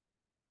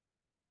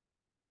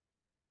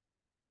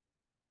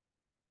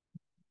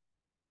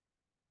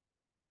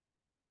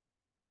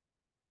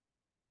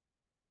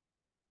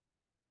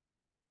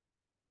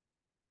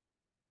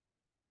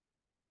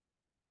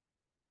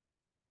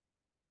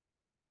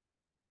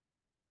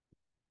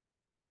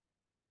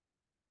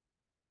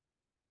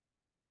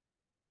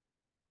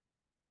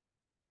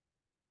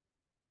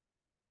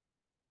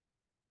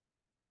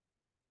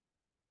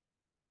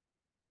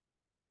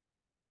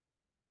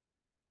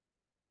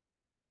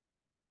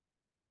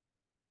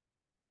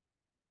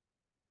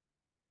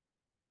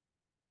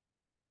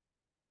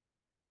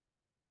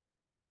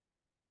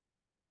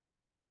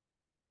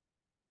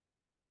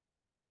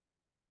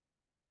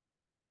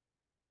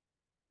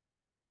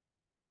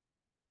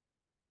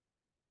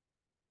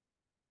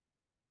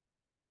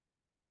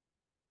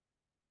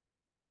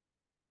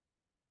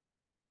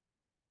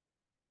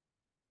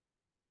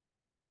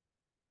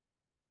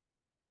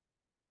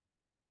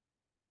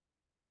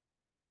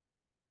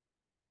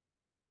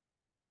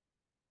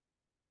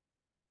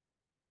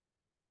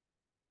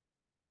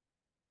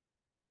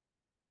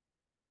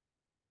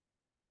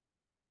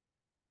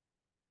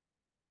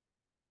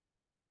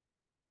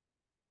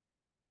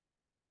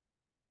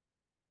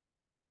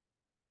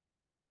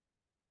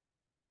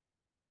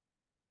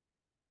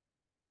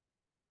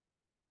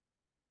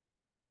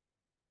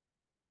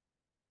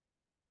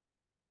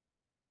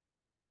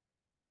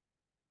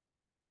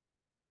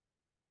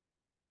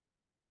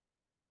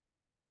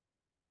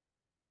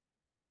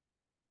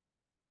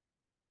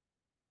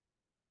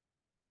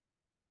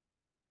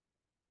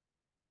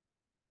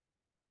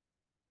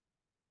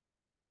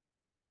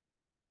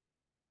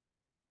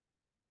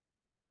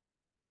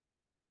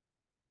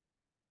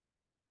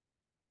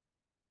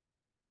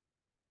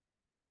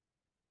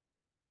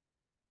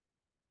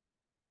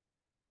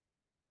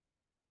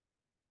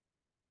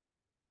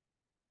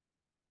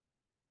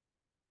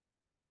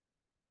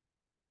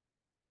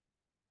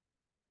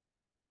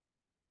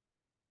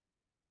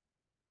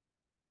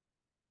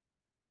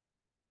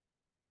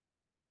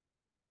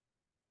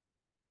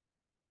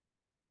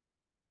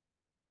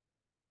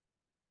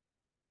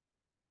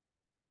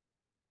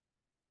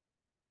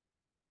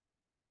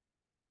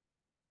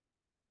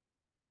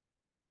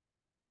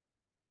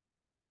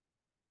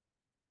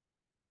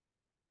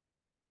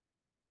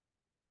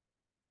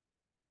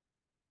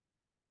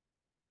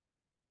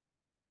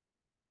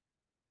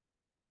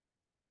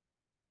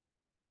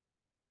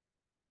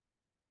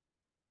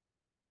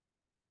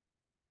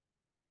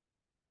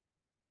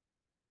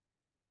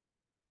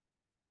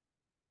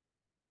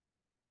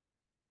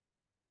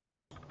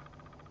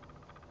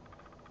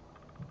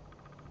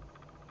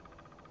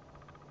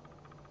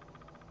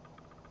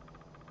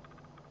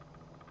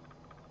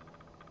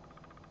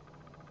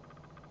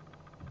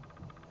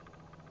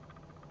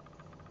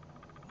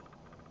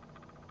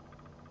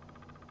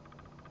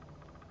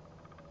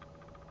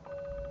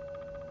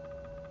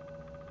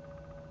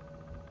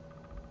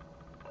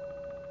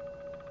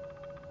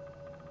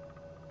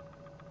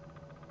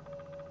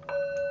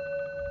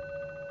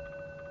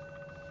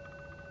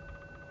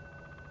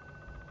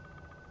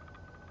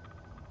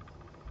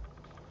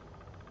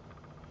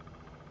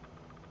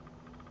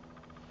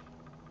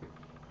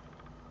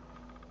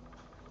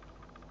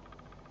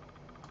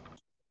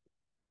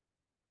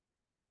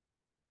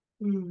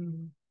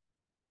 Hmm.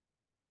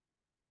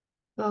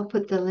 I'll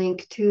put the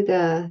link to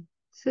the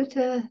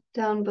Sutta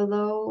down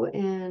below.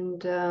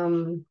 And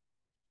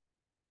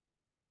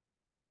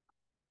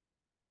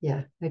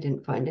yeah, I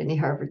didn't find any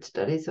Harvard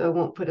study, so I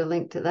won't put a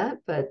link to that,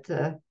 but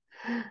I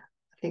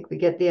think we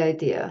get the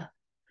idea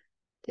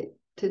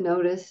to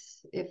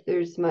notice if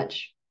there's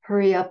much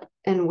hurry up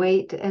and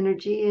wait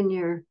energy in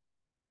your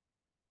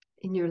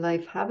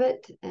life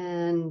habit.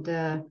 And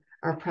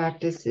our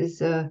practice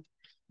is a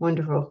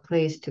wonderful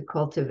place to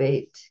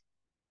cultivate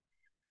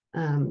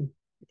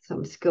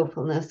some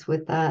skillfulness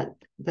with that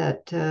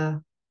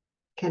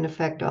can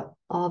affect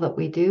all that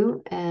we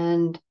do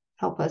and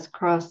help us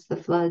cross the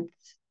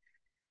floods.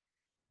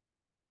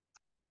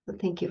 So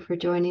thank you for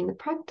joining the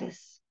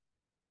practice.